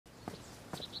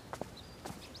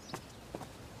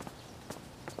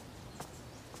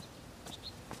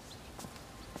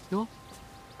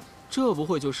这不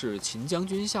会就是秦将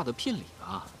军下的聘礼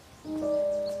吧？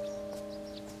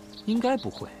应该不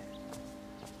会。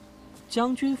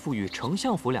将军府与丞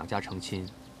相府两家成亲，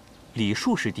礼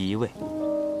数是第一位，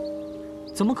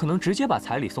怎么可能直接把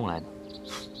彩礼送来呢？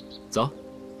走，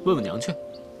问问娘去。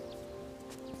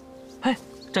嘿，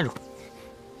站住！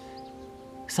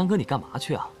三哥，你干嘛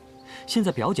去啊？现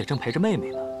在表姐正陪着妹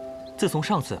妹呢。自从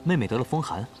上次妹妹得了风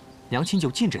寒，娘亲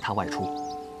就禁止她外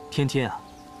出，天天啊，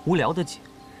无聊得紧。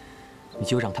你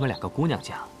就让他们两个姑娘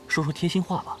家说说贴心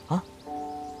话吧，啊！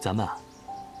咱们啊，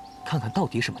看看到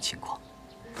底什么情况。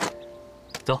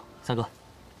走，三哥。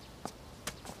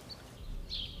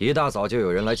一大早就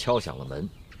有人来敲响了门，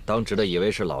当直的以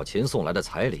为是老秦送来的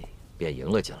彩礼，便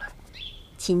迎了进来。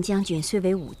秦将军虽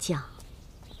为武将，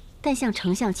但向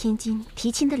丞相千金提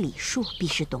亲的礼数必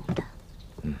是懂的。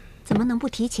怎么能不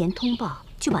提前通报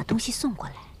就把东西送过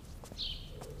来？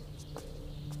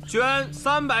绢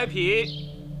300匹，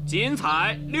锦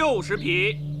彩60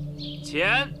匹，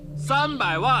钱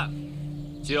300万，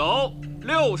酒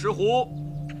60壶，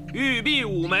玉璧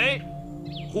5枚，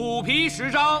虎皮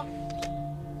10张。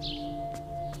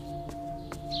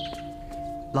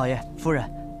老爷、夫人，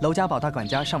娄家堡大管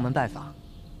家上门拜访。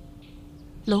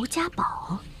娄家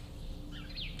堡？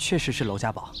确实是娄家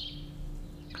堡。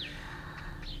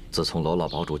自从娄老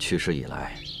堡主去世以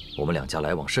来，我们两家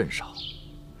来往甚少，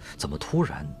怎么突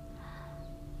然？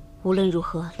无论如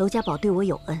何，娄家堡对我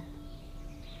有恩。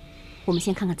我们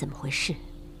先看看怎么回事。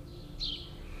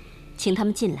请他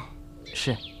们进来。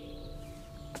是。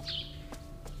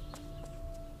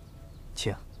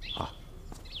请。好。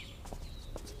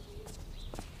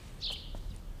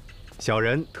小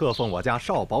人特奉我家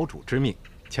少堡主之命，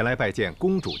前来拜见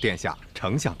公主殿下、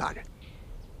丞相大人。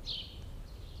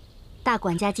大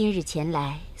管家今日前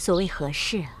来，所谓何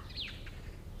事啊？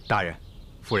大人、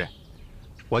夫人，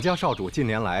我家少主近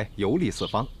年来游历四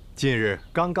方，近日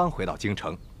刚刚回到京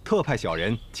城，特派小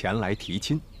人前来提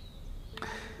亲。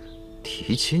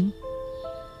提亲？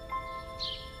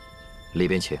里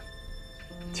边请。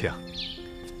请。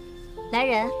来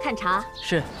人，看茶。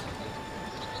是。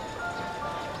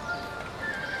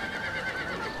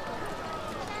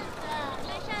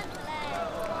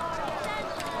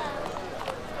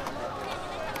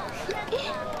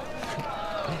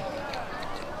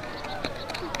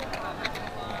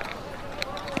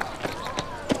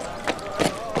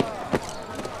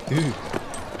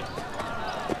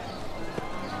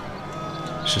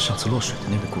是上次落水的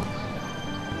那位姑娘。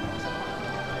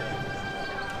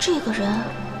这个人，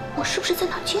我是不是在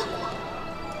哪儿见过？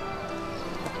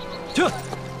去。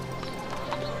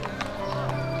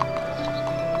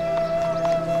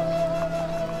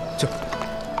就。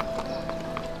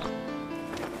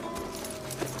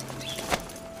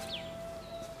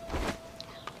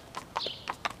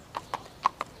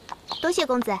多谢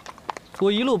公子。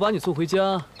我一路把你送回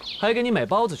家，还给你买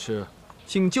包子吃，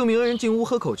请救命恩人进屋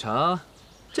喝口茶，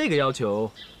这个要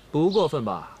求不过分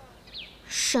吧？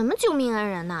什么救命恩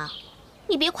人呐？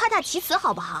你别夸大其词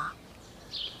好不好？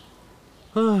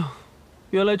哎呀，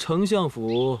原来丞相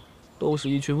府都是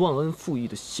一群忘恩负义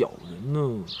的小人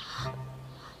呢。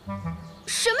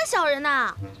什么小人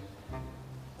呐？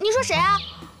你说谁啊？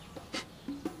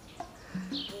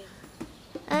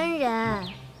恩人。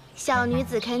小女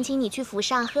子恳请你去府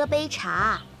上喝杯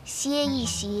茶，歇一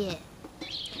歇。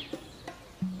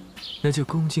那就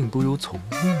恭敬不如从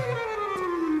命。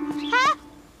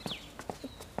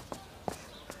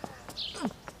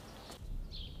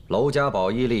娄家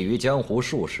堡屹立于江湖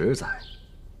数十载，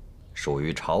属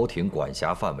于朝廷管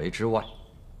辖范围之外。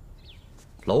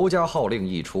娄家号令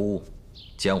一出，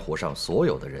江湖上所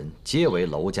有的人皆为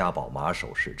娄家堡马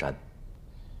首是瞻。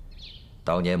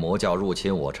当年魔教入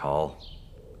侵我朝，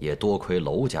也多亏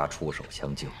娄家出手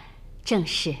相救。正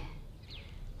是，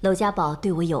娄家堡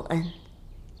对我有恩，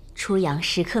出洋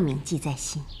时刻铭记在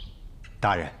心。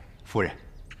大人、夫人，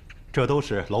这都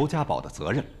是娄家堡的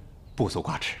责任，不足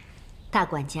挂齿。大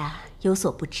管家有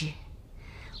所不知，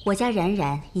我家冉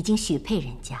冉已经许配人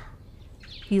家，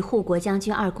与护国将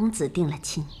军二公子定了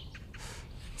亲，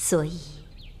所以……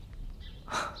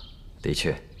的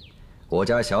确，我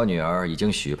家小女儿已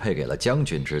经许配给了将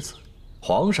军之子。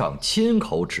皇上亲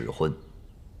口指婚，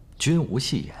君无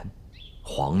戏言，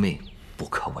皇命不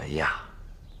可违呀！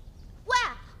喂，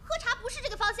喝茶不是这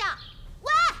个方向。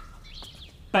喂，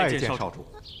拜见少主。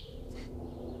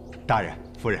大人、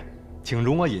夫人，请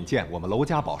容我引荐我们娄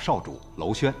家堡少主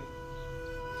娄轩。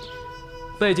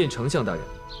拜见丞相大人、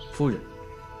夫人。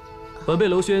晚辈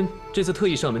娄轩这次特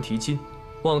意上门提亲，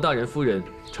望大人夫人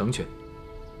成全。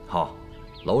好，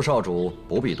娄少主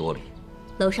不必多礼。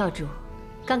娄少主。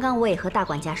刚刚我也和大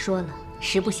管家说了，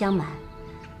实不相瞒，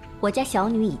我家小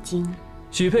女已经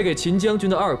许配给秦将军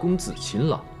的二公子秦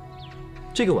朗，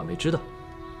这个婉妹知道。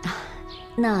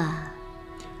那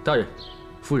大人、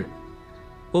夫人，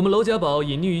我们娄家堡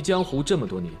隐匿于江湖这么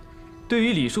多年，对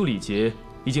于礼数礼节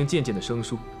已经渐渐的生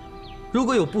疏。如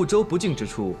果有不周不敬之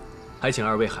处，还请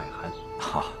二位海涵。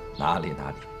哈，哪里。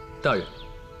大人、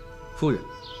夫人，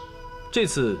这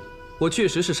次我确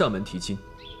实是上门提亲，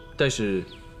但是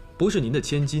不是您的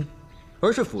千金，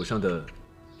而是府上的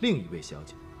另一位小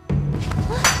姐。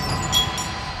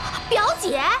表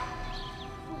姐。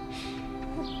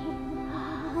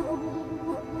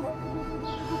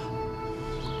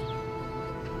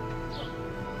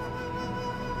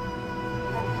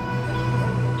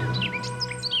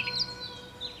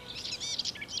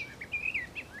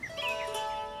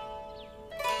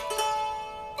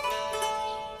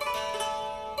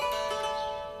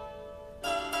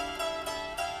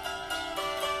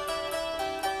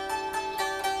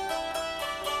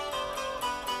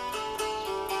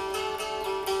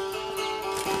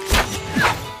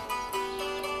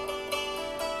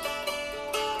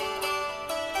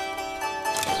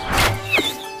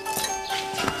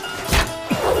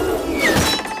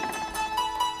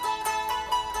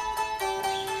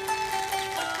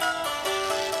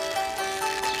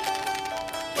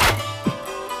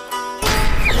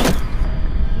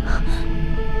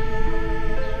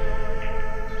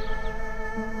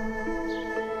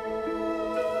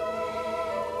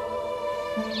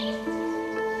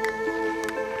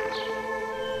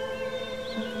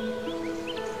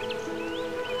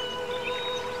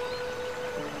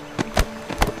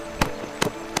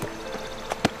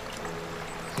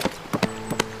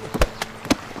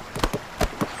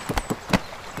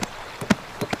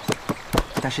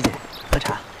大师姐，喝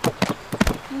茶。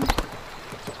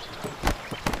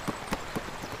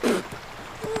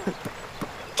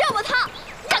这么烫，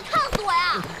你想烫死我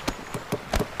呀？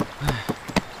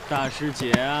大师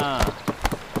姐啊，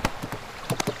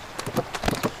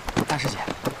大师姐，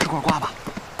吃块瓜吧。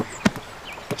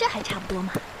这还差不多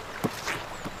嘛。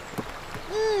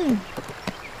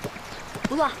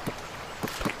不错。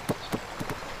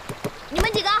你们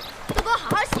几个都给我好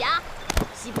好洗啊！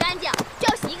洗不干净就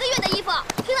要洗1个月的衣服，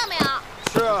听到没有？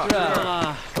是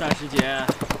啊，大师姐。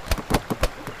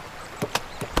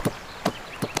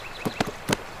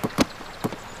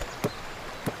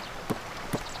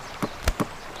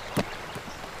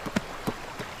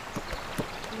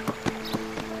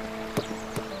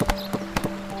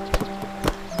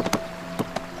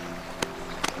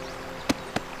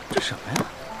这什么呀？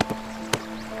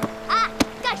哎，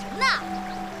干什么呢？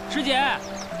师姐，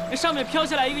那上面飘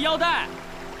下来一个腰带。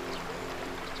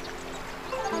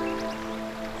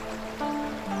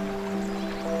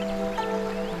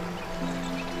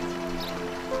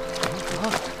快，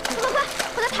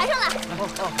把它抬上来！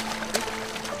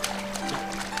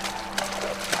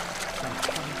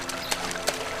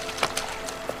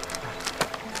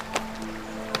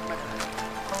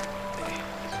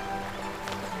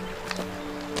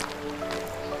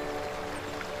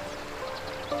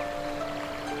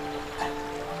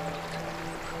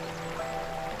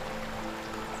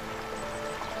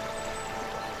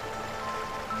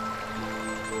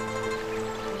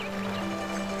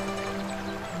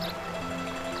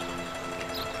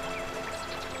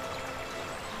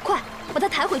快，把它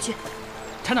抬回去！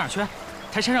抬哪儿去？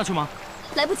抬山上去吗？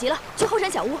来不及了，去后山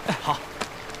小屋。哎，好，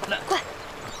来，快！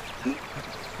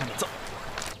走。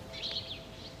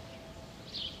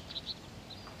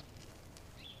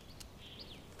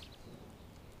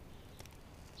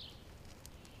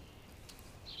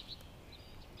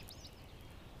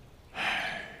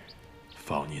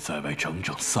放你在外整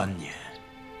整3年，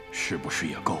是不是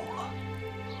也够了？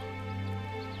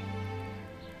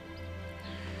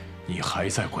你还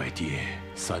在怪爹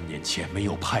3年前没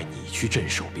有派你去镇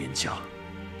守边疆，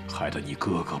害得你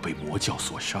哥哥被魔教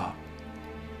所杀。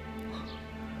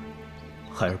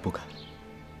孩儿不敢。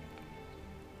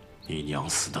你娘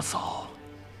死得早，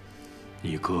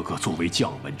你哥哥作为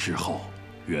将门之后，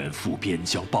远赴边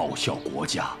疆报效国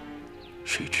家，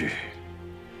谁知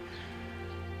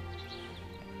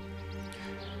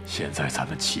现在咱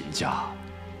们秦家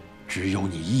只有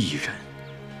你一人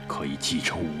可以继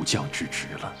承武将之职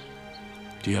了。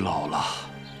爹老了，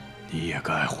你也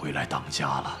该回来当家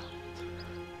了。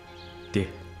爹，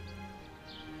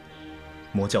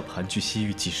魔教盘踞西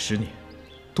域几10年，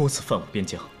多次犯我边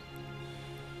疆。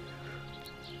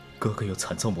哥哥又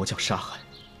惨遭魔教杀害，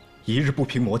一日不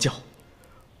平魔教，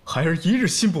孩儿一日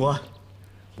心不安。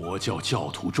魔教教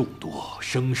徒众多，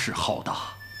声势浩大，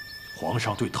皇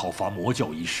上对讨伐魔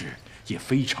教一事也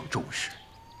非常重视。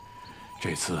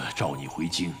这次召你回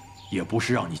京，也不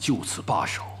是让你就此罢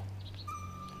手。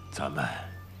咱们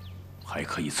还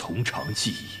可以从长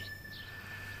计议。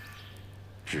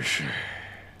只是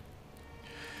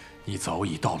你早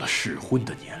已到了适婚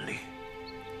的年龄，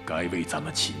该为咱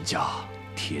们秦家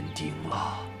添丁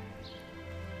了。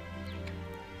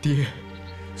爹，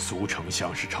苏丞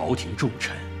相是朝廷重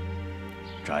臣，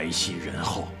宅心仁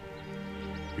厚，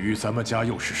与咱们家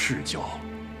又是世交。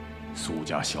苏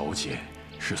家小姐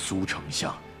是苏丞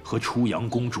相和初阳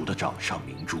公主的掌上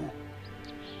明珠，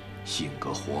性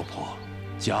格活泼，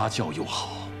家教又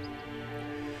好，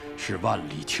是万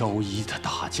里挑一的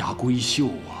大家闺秀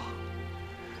啊！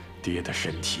爹的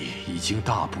身体已经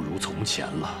大不如从前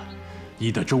了，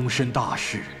你的终身大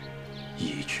事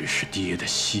一直是爹的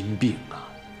心病啊！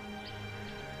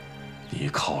你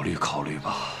考虑考虑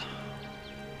吧。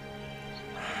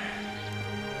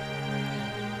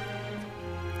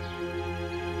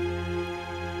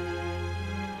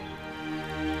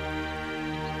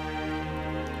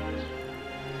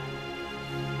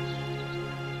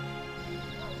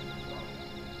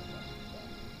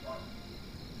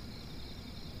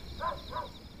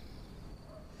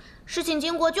事情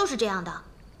经过就是这样的。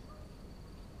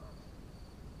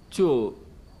就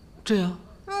这样？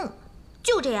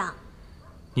就这样。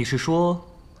你是说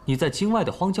你在京外的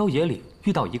荒郊野岭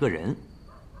遇到一个人，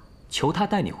求他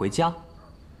带你回家，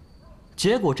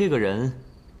结果这个人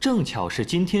正巧是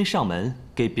今天上门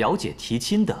给表姐提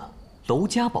亲的娄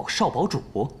家堡少堡主？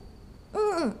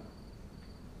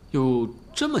有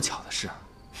这么巧的事？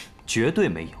绝对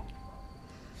没有。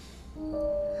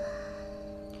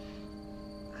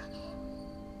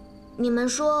你们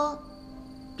说，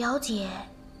表姐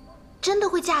真的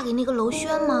会嫁给那个娄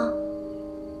轩吗？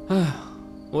哎呀，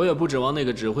我也不指望那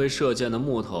个只会射箭的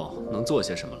木头能做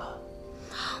些什么了。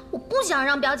我不想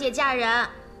让表姐嫁人，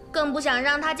更不想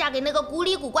让她嫁给那个古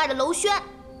里古怪的娄轩。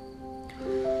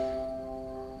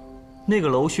那个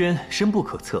娄轩深不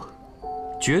可测，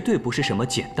绝对不是什么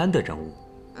简单的人物。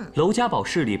娄家堡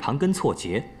势力盘根错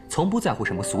节，从不在乎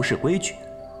什么俗世规矩，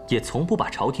也从不把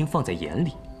朝廷放在眼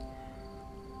里。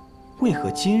为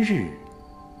何今日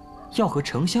要和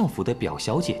丞相府的表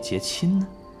小姐结亲呢？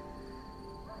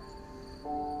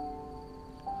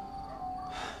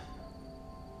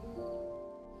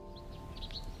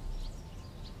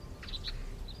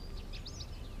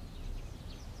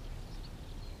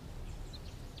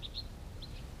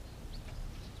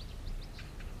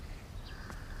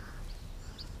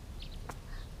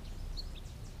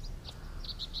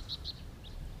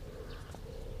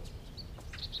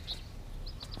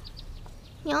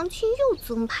娘亲又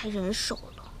增派人手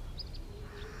了。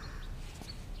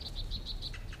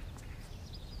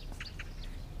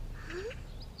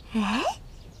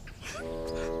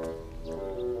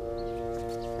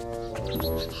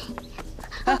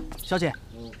哎，小姐，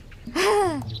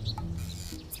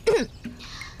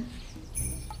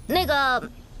那个，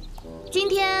今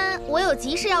天我有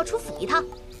急事要出府一趟。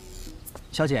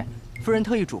小姐，夫人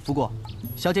特意嘱咐过，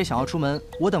小姐想要出门，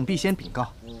我等必先禀告。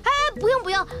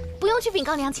不用去禀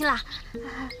告娘亲啦，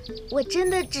我真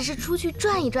的只是出去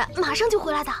转一转，马上就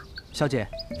回来的。小姐，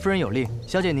夫人有令，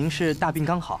小姐您是大病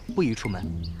刚好，不宜出门。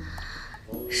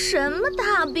什么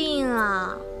大病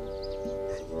啊？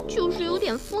就是有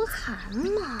点风寒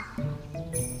嘛。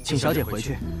请小姐回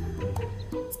去。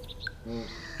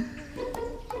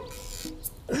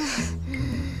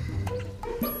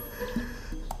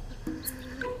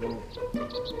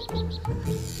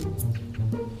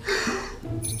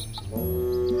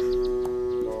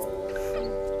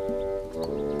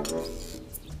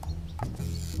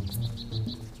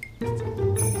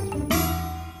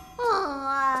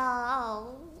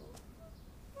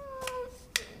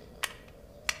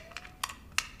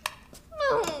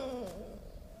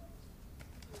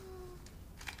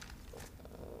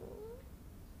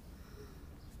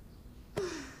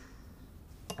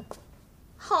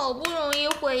好不容易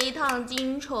回一趟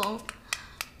京城，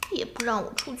也不让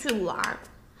我出去玩，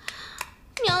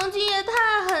娘亲也太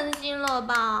狠心了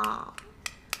吧！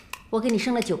我给你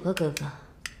生了9个哥哥，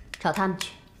找他们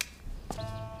去。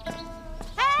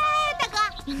哎，大哥，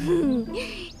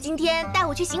今天带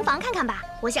我去刑房看看吧，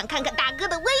我想看看大哥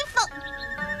的威风。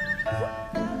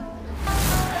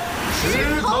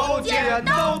石头剪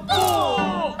刀布！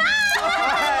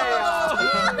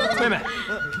妹妹，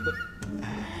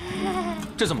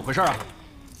这怎么回事啊？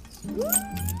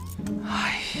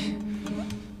哎，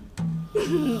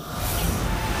你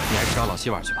还是找老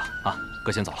西玩去吧。啊，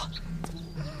哥先走了。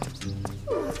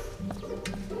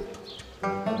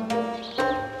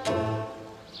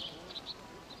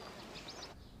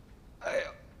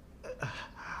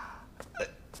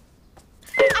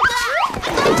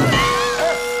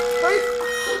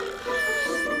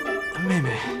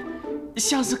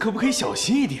下次可不可以小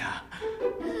心一点啊？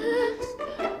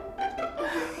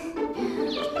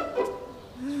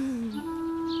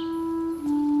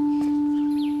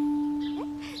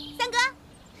三哥，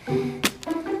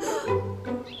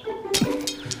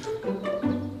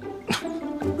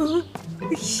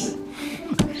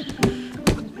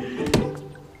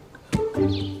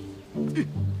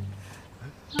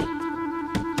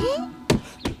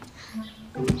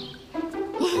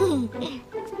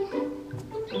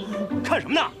看什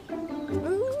么呢？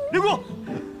留步！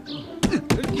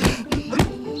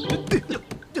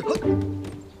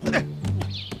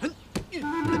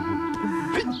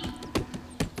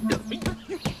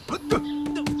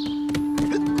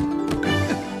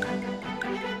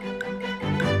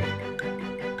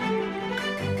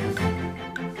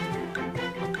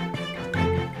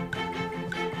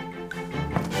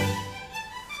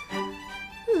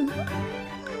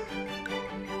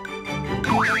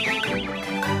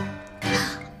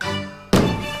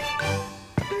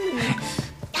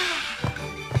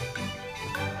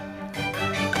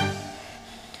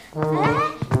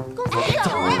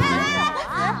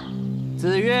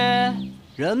子曰：“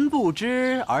人不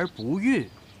知而不愠，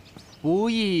不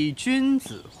亦君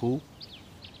子乎？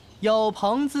有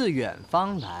朋自远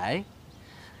方来。”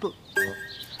不，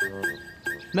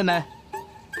妹妹，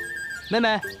妹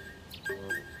妹，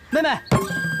妹妹。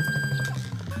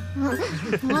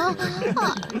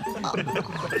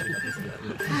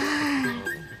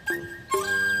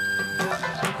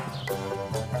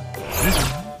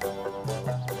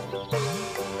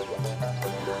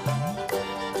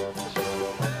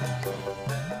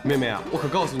妹妹啊，我可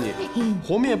告诉你，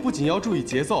和面不仅要注意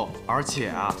节奏，而且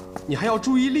啊，你还要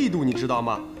注意力度，你知道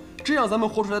吗？这样咱们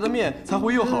和出来的面才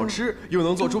会又好吃，又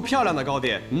能做出漂亮的糕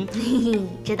点。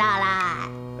知道啦。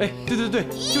哎，对对对，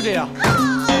就这样。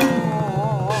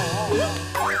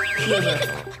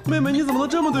妹妹，你怎么能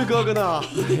这么对哥哥呢？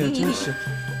哎呀，真是。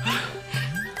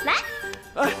来。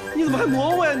哎，你怎么还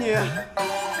磨我呀你？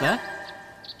来，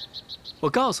我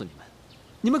告诉你们，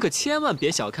你们可千万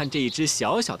别小看这一支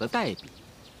小小的带笔。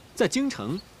在京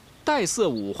城，带色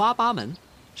五花八门，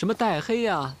什么带黑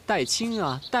啊、带青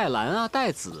啊、带蓝啊、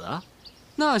带紫啊，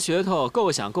那噱头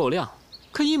够响够亮，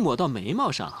可一抹到眉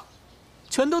毛上，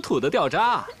全都土得掉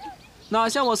渣。哪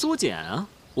像我苏简啊，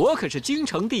我可是京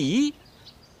城第一。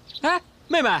哎，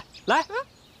妹妹，来，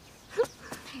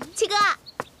七哥，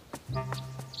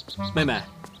妹妹，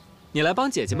你来帮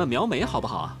姐姐们描眉好不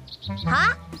好啊？好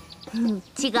啊。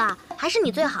七哥，还是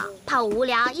你最好，怕我无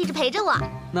聊，一直陪着我。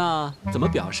那怎么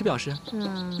表示表示？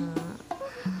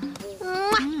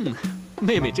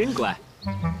妹妹真乖。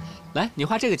来，你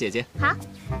画这个姐姐。好。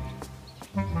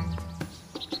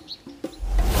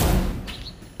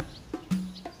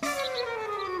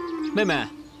妹妹，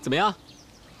怎么样？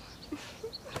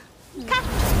看。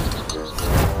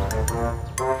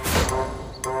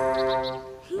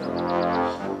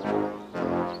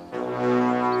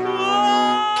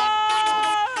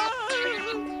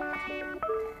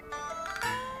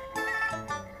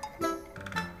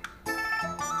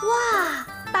哇，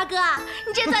大哥，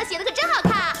你这字写的可真好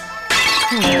看。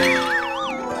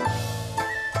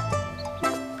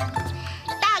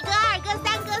大哥、二哥、三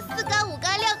哥、四哥、五哥、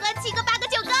六哥、七哥、八哥、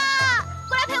九哥，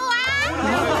过来陪我玩。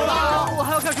我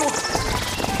还要看书。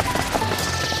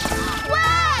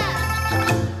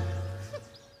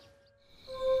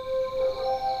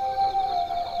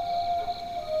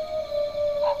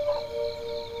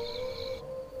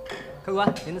客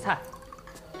官，您的菜。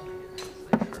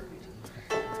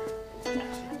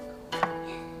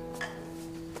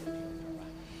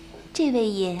这位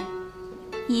爷，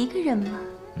一个人吗？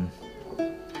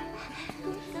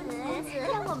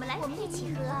让我们来，我们一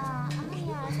起喝啊！哎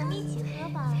呀，咱们一起喝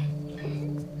吧。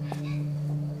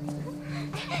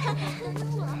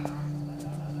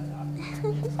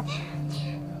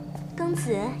公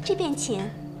子，这边请。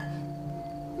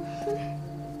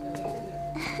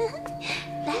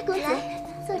来，公子，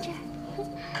坐这儿。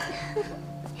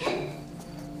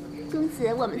公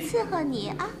子，我们伺候你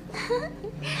啊。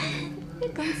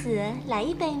公子，来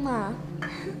一杯嘛。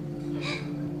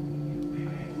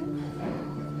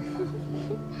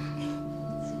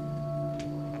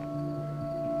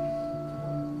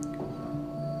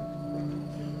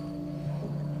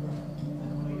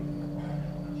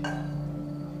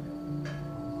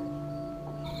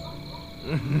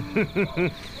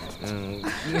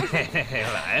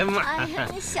来嘛！哎呀，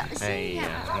你小心点。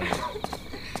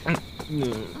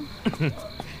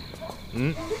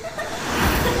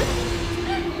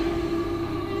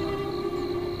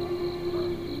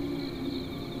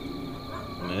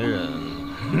没人。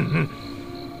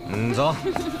走。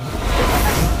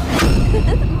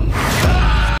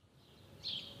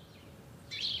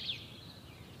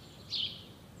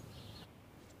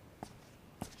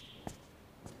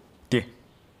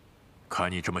看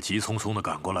你这么急匆匆的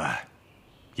赶过来，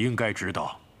应该知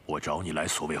道我找你来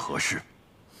所为何事。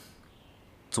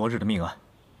昨日的命案，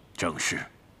正是。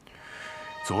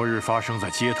昨日发生在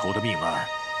街头的命案，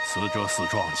死者死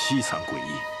状凄惨诡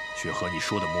异，却和你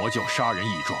说的魔教杀人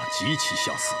异状极其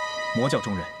相似。魔教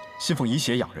中人信奉以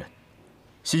血养人，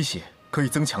吸血可以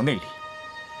增强内力，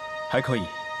还可以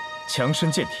强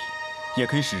身健体，也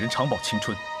可以使人长保青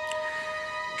春。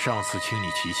上次听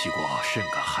你提起过，甚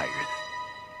感骇人。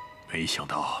没想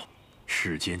到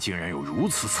世间竟然有如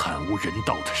此惨无人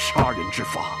道的杀人之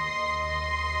法。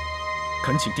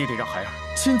恳请爹爹让孩儿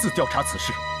亲自调查此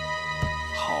事。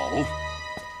好，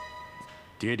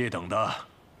爹爹等的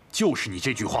就是你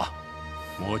这句话。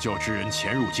魔教之人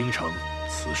潜入京城，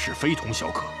此事非同小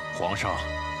可。皇上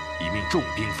已命重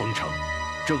兵封城，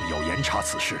正要严查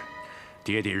此事。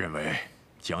爹爹认为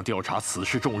将调查此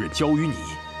事重任交于你，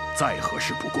再合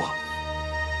适不过。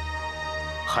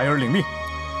孩儿领命。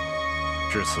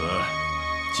至此，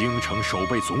京城守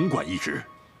备总管一职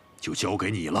就交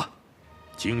给你了。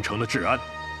京城的治安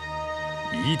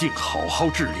一定好好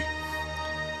治理。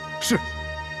是。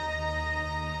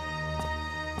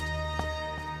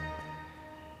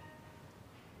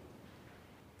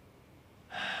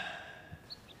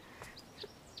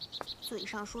嘴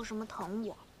上说什么疼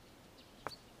我，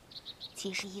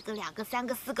其实1个、2个、3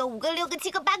个、4个、5个、6个、7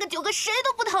个、8个、9个，谁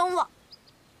都不疼我，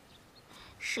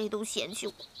谁都嫌弃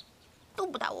我，都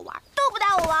不带我玩，都不带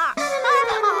我玩。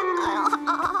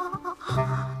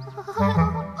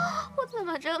我怎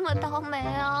么这么倒霉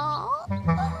啊？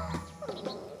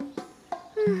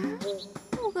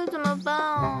我该怎么办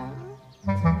啊？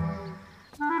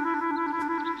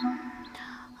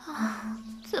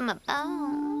怎么办啊？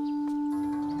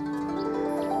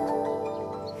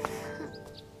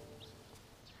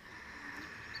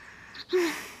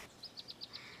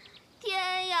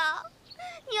天呀！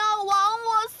你要亡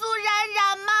我苏冉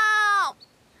冉吗？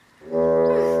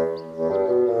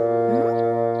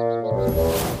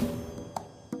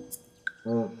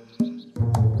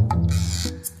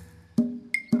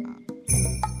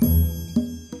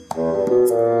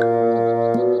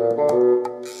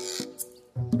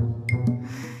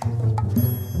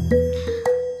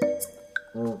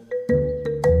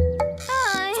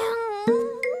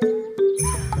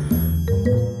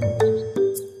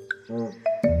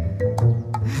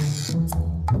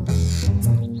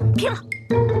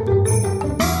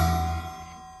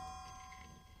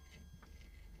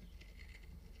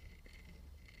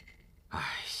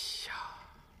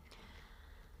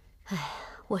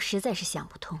我实在是想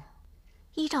不通，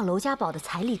依照娄家堡的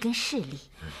财力跟势力，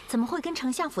怎么会跟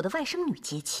丞相府的外甥女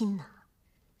结亲呢？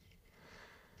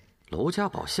娄家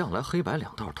堡向来黑白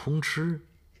两道通吃，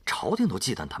朝廷都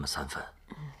忌惮他们3分，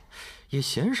也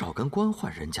鲜少跟官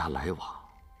宦人家来往。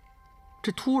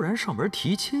这突然上门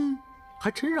提亲，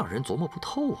还真让人琢磨不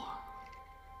透啊。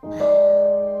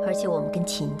而且我们跟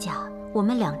秦家，我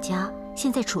们2家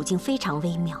现在处境非常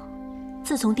微妙。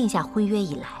自从定下婚约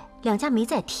以来，2家没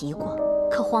再提过。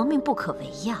可皇命不可违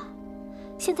呀，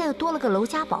现在又多了个娄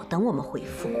家堡等我们回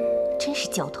复，真是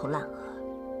焦头烂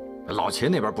额。老秦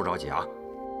那边不着急啊，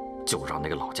就让那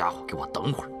个老家伙给我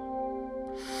等会儿。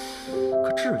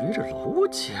可至于这娄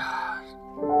家，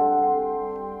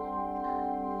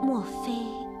莫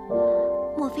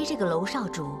非这个娄少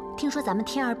主听说咱们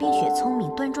天儿冰雪聪明、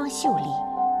端庄秀丽，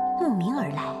慕名而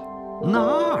来？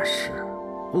那是。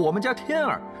我们家天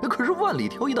儿可是万里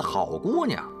挑一的好姑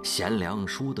娘，贤良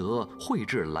淑德，蕙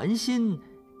质兰心。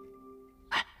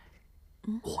哎，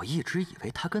我一直以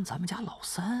为她跟咱们家老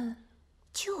三。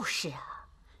就是啊，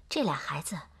这俩孩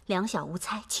子两小无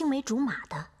猜，青梅竹马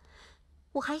的，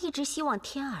我还一直希望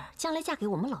天儿将来嫁给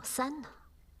我们老三呢。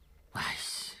哎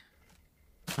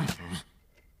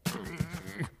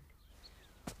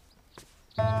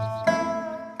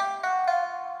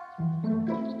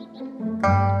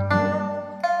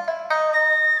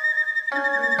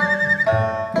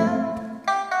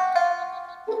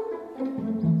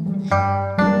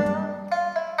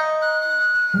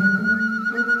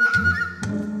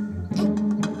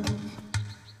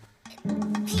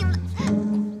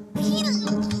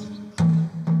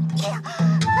呀！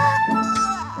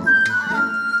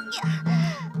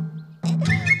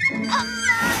啊！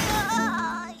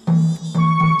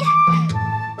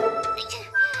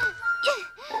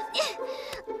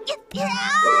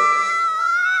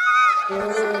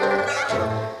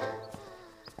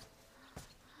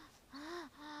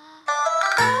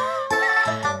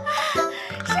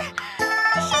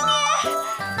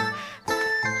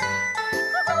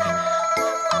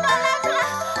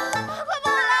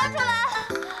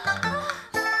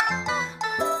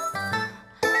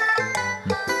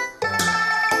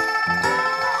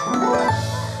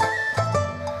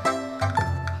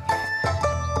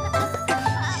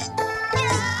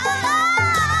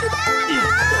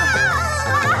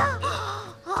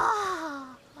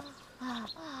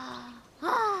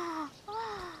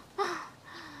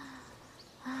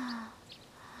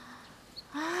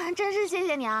真是谢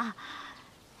谢你啊！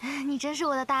你真是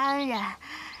我的大恩人。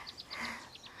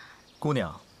姑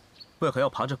娘，为何要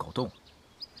爬着狗洞？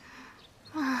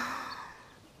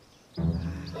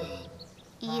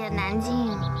一言难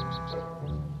尽。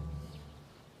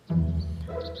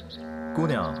姑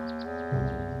娘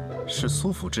是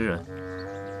苏府之人，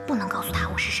不能告诉他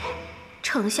我是谁。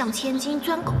丞相千金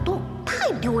钻狗洞，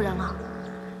太丢人了。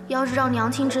要是让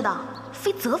娘亲知道，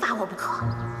非责罚我不可。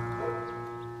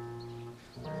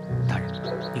大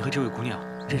人，你和这位姑娘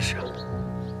认识啊？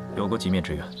有过几面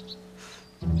之缘。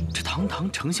这堂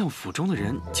堂丞相府中的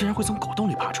人，竟然会从狗洞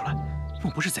里爬出来，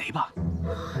莫不是贼吧？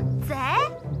贼？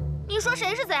你说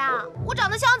谁是贼啊？我长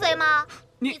得像贼吗？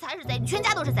你才是贼，你全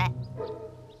家都是贼。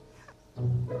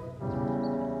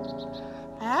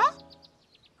哎，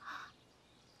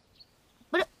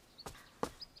不是，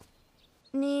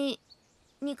你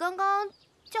刚刚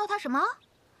叫他什么？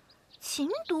秦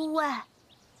都尉？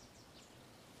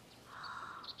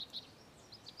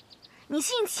你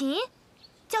姓秦，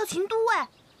叫秦都尉？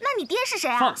那你爹是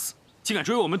谁啊？放肆！竟敢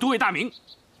追我们都尉大名！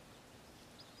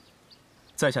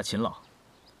在下秦朗，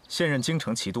现任京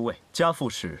城骑都尉，家父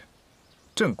是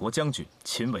镇国将军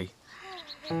秦维。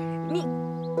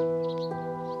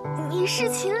你是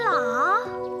秦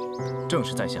朗？正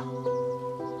是在下。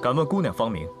敢问姑娘芳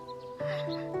名？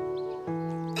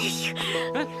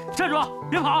哎，站住！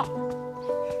别跑！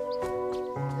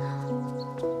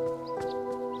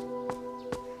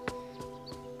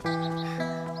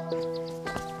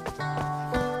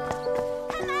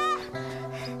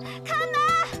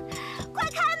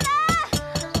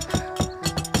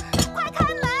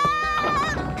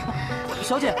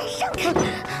小姐，让开！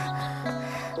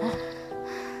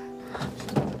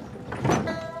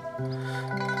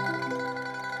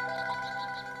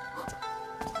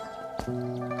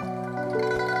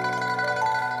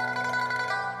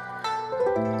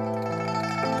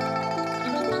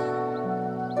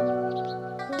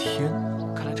天，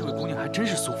看来这位姑娘还真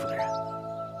是苏府的人。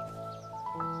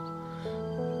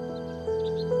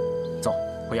走，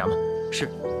回衙门。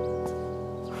是。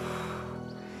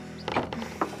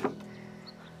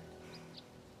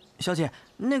小姐，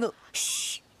那个……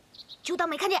嘘，就当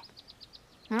没看见。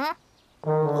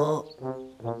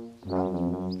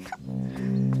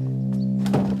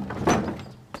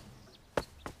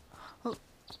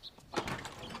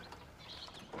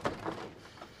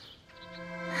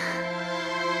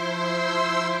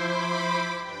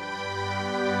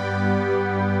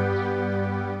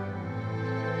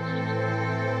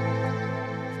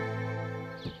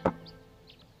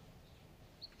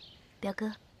表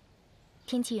哥，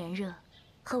天气炎热，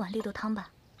喝碗绿豆汤吧。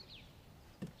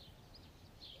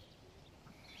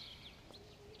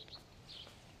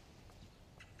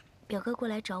表哥过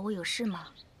来找我有事吗？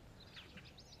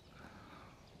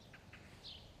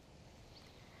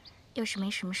要是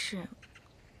没什么事，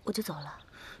我就走了。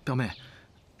表妹，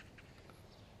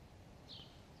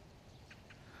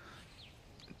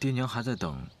爹娘还在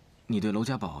等你对娄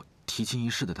家堡提亲一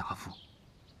事的答复。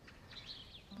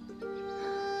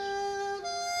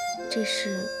这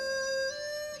事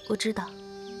我知道。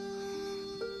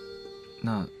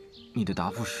那你的答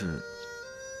复是？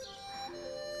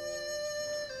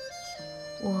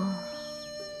我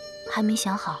还没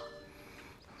想好。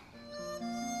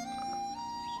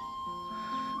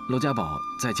娄家堡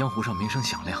在江湖上名声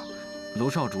响亮，娄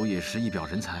少主也是一表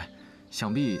人才，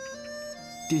想必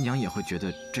爹娘也会觉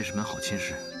得这是门好亲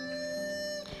事。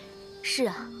是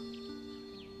啊，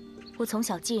我从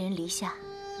小寄人篱下，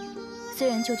虽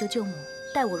然舅舅舅母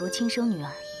待我如亲生女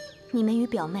儿，你们与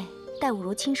表妹待我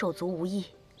如亲手足无异，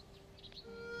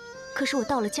可是我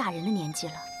到了嫁人的年纪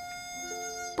了，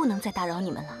不能再打扰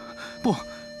你们了。不，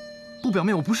表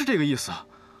妹，我不是这个意思。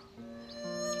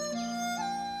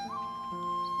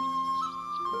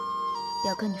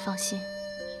表哥，你放心，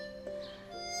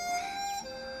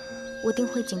我定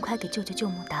会尽快给舅舅舅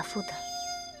母答复的。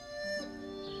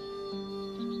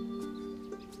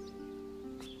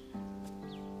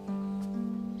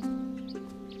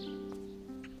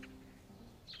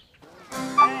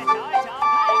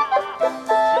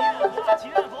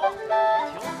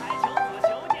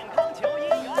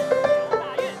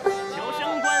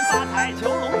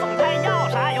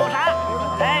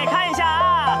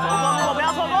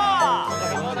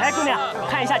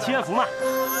祈愿符嘛，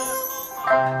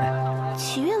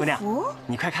祈愿符，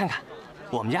你快看看，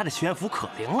我们家的祈愿符可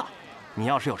灵了。你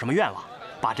要是有什么愿望，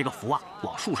把这个符啊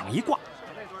往树上一挂，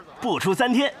不出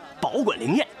3天，保管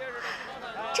灵验。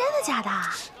真的假的？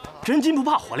真金不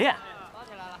怕火炼。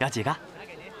要几个？1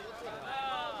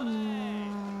个、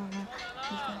2个、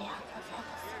3个、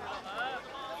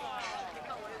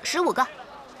4个、5个，15个。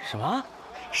什么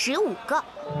15个。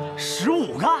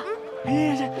15个？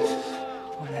哎，这，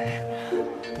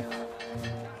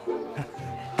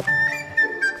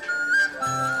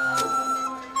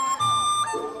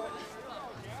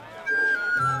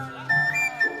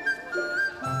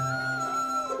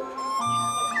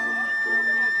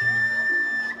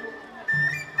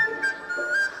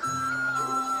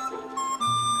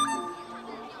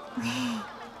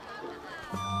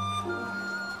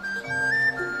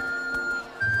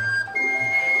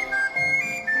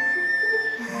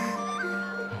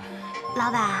老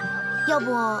板，要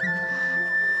不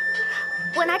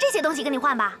我拿这些东西跟你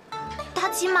换吧？它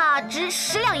起码值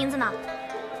10两银子呢。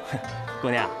姑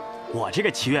娘，我这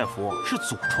个祈愿符是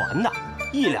祖传的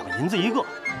，1两银子一个。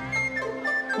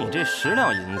你这10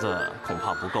两银子恐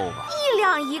怕不够吧？1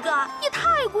两一个，也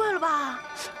太贵了吧！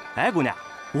哎，姑娘，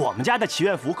我们家的祈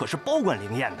愿符可是包管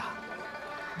灵验的。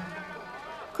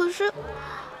可是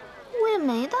我也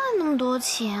没带那么多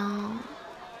钱啊。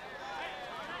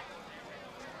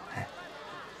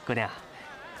姑娘，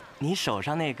你手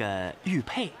上那个玉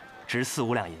佩值4、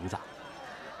5两银子。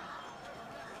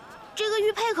这个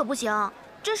玉佩可不行，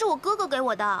这是我哥哥给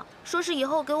我的，说是以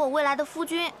后给我未来的夫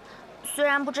君。虽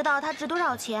然不知道它值多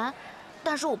少钱，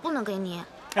但是我不能给你。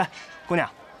哎，姑娘，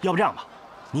要不这样吧，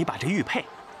你把这玉佩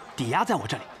抵押在我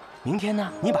这里，明天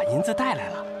呢，你把银子带来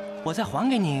了，我再还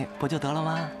给你，不就得了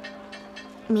吗？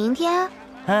明天？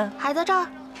还在这儿？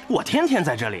我天天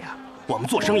在这里啊，我们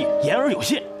做生意言而有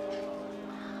信。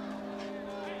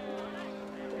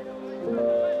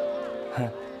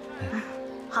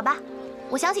好吧，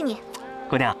我相信你。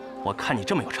姑娘，我看你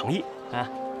这么有诚意啊，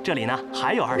这里呢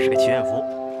还有20个祈愿符，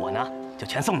我呢就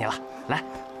全送你了。来，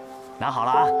拿好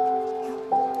了啊。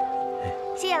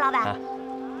谢谢老板。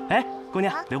哎，姑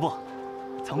娘，留步，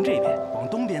从这边往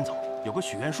东边走，有个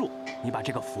许愿树，你把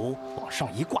这个符往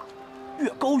上一挂，越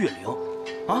高越灵。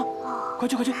啊，快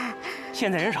去快去，现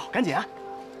在人少，赶紧啊。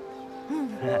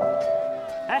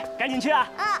哎，赶紧去啊。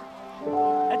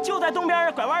就在东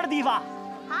边拐弯的地方。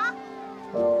好。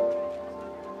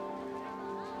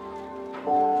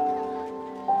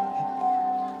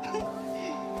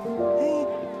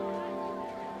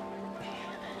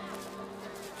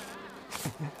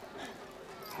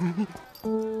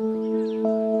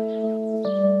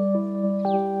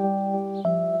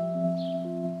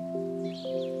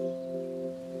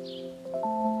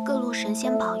各路神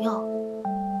仙保佑，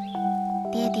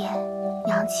爹爹、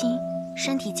娘亲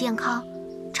身体健康，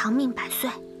长命百岁。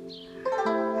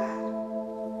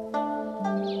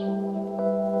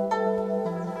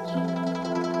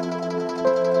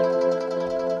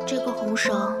这个红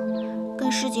绳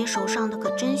跟师姐手上的可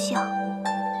真像。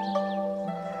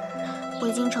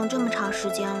回京城这么长时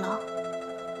间了，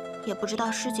也不知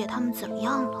道师姐他们怎么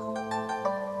样了。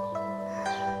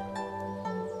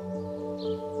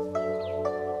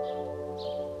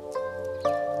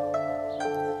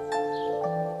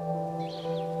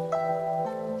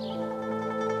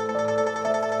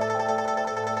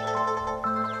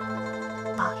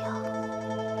保佑。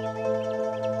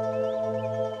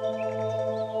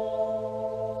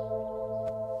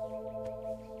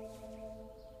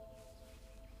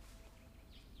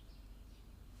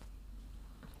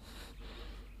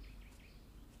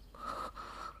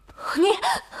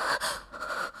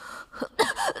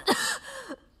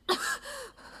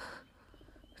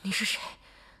你是谁？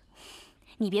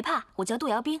你别怕，我叫杜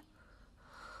瑶冰。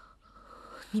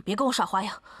你别跟我耍花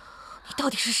样，你到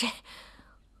底是谁？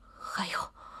还有，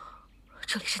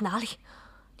这里是哪里？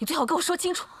你最好跟我说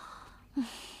清楚。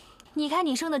你看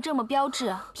你生得这么标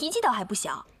致，脾气倒还不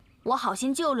小。我好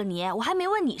心救了你，我还没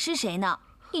问你是谁呢，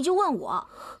你就问我，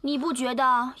你不觉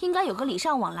得应该有个礼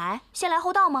尚往来，先来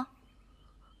后到吗？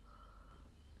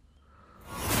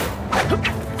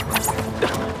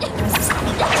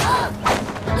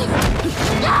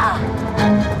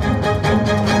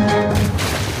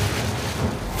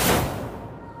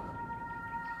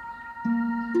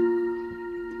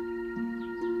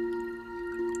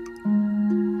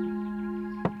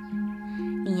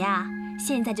你呀，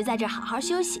现在就在这儿好好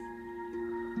休息。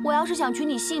我要是想取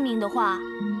你性命的话，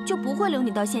就不会留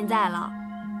你到现在了。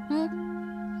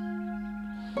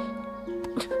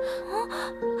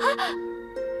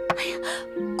哎呀，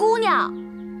姑娘，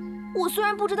我虽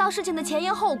然不知道事情的前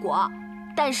因后果，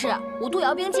但是我杜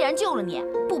瑶冰既然救了你，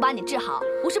不把你治好，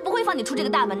我是不会放你出这个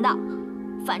大门的。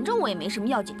反正我也没什么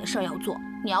要紧的事儿要做，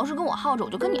你要是跟我耗着，我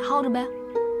就跟你耗着呗。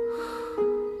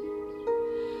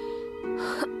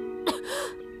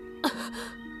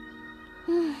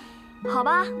好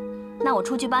吧，那我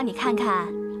出去帮你看看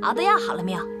熬的药好了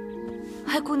没有。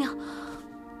哎，姑娘，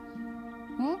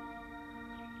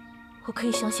我可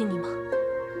以相信你吗？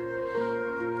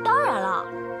当然了，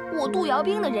我杜瑶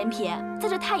兵的人品，在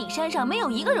这太乙山上没有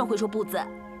一个人会说不字。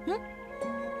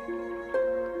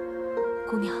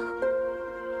姑娘，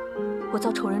我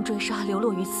遭仇人追杀，流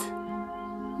落于此，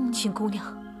请姑娘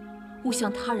勿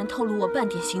向他人透露我半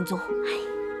点行踪。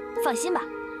放心吧，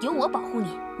有我保护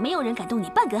你，没有人敢动你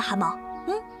半根汗毛。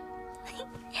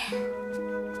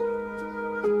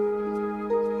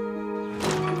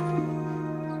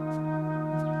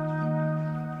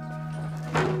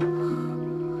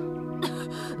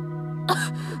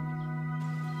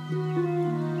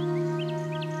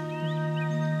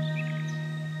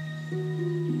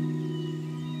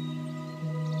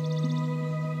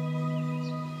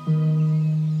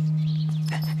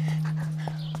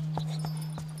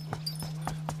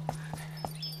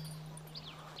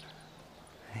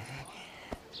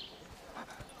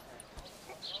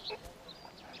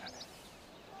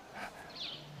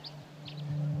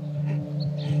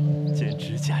简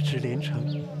直价值连城，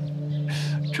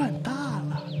赚大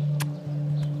了！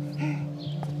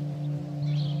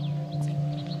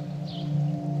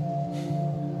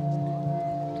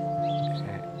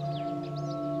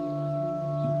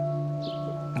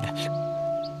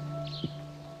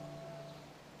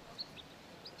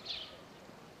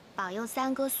保佑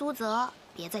三哥苏泽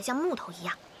别再像木头一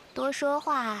样，多说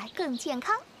话更健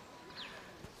康。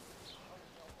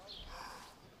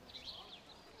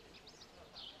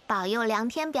保佑梁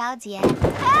天表姐。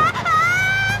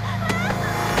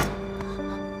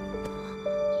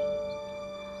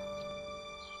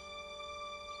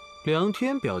梁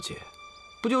天表姐，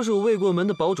不就是我未过门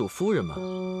的堡主夫人吗？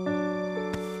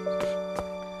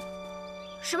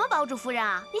什么堡主夫人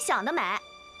啊？你想得美！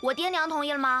我爹娘同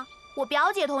意了吗？我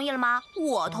表姐同意了吗？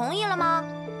我同意了吗？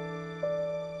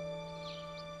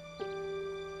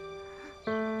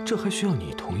这还需要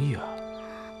你同意啊？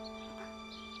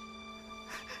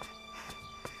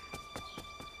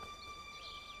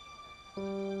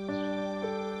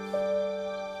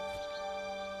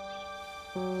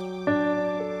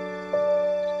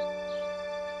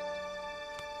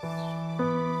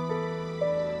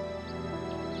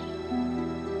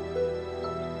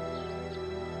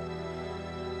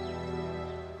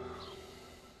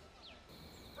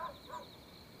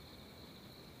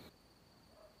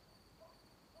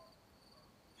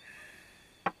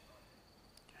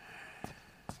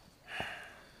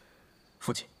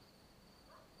父亲，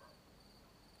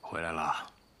回来了。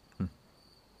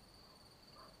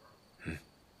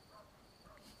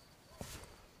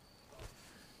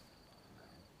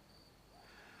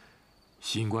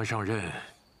新官上任，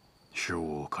事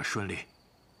务可顺利？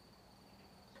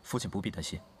父亲不必担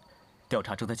心，调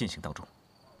查正在进行当中。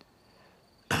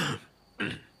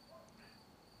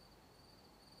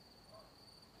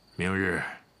明日，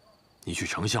你去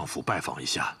丞相府拜访一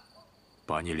下，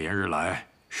把你连日来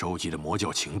收集的魔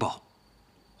教情报，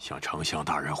向丞相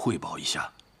大人汇报一下。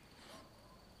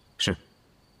是。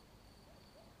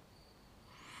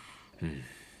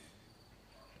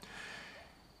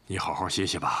你好好歇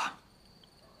歇吧，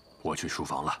我去书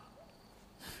房了。